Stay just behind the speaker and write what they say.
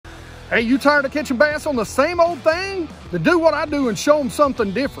Hey, you tired of catching bass on the same old thing? Then do what I do and show them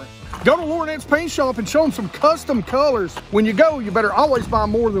something different. Go to Lurenet's paint shop and show them some custom colors. When you go, you better always buy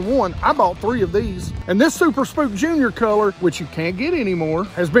more than one. I bought 3 of these. And this Super Spook Junior color, which you can't get anymore,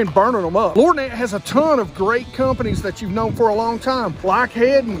 has been burning them up. Lurenet has a ton of great companies that you've known for a long time. Like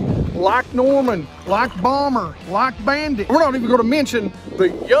Hedden, like Norman, like Bomber, like Bandit. We're not even going to mention the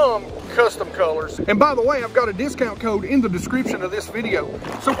Yum custom colors. And by the way, I've got a discount code in the description of this video.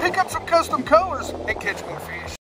 So pick up some custom colors and catch more fish.